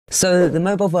So the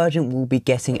mobile version will be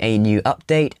getting a new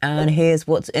update, and here's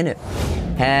what's in it.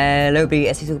 Hello everybody,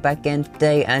 SFS back again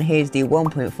today, and here's the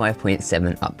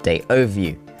 1.5.7 update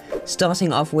overview.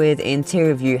 Starting off with,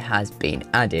 interior view has been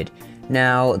added.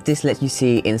 Now this lets you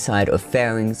see inside of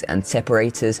fairings and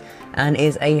separators and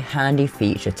is a handy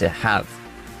feature to have.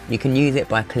 You can use it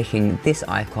by clicking this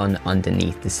icon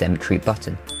underneath the symmetry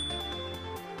button.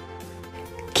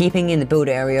 Keeping in the build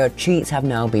area, cheats have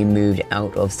now been moved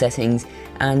out of settings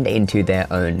and into their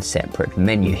own separate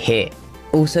menu here.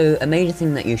 Also, a major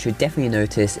thing that you should definitely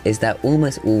notice is that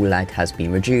almost all lag has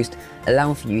been reduced,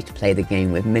 allowing for you to play the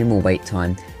game with minimal wait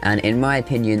time, and in my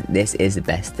opinion this is the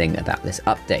best thing about this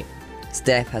update.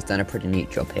 Steph has done a pretty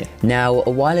neat job here. Now, a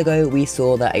while ago we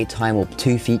saw that a Time Warp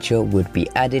 2 feature would be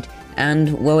added,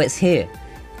 and well, it's here.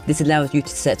 This allows you to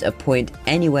set a point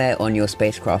anywhere on your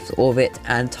spacecraft's orbit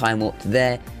and time warp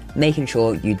there, making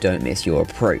sure you don't miss your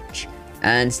approach.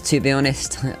 And to be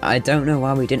honest, I don't know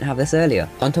why we didn't have this earlier.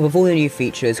 On top of all the new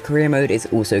features, career mode is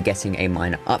also getting a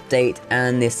minor update,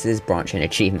 and this is branching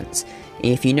achievements.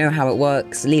 If you know how it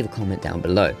works, leave a comment down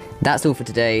below. That's all for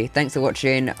today. Thanks for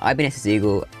watching. I've been SFS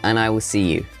Eagle, and I will see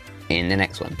you in the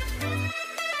next one.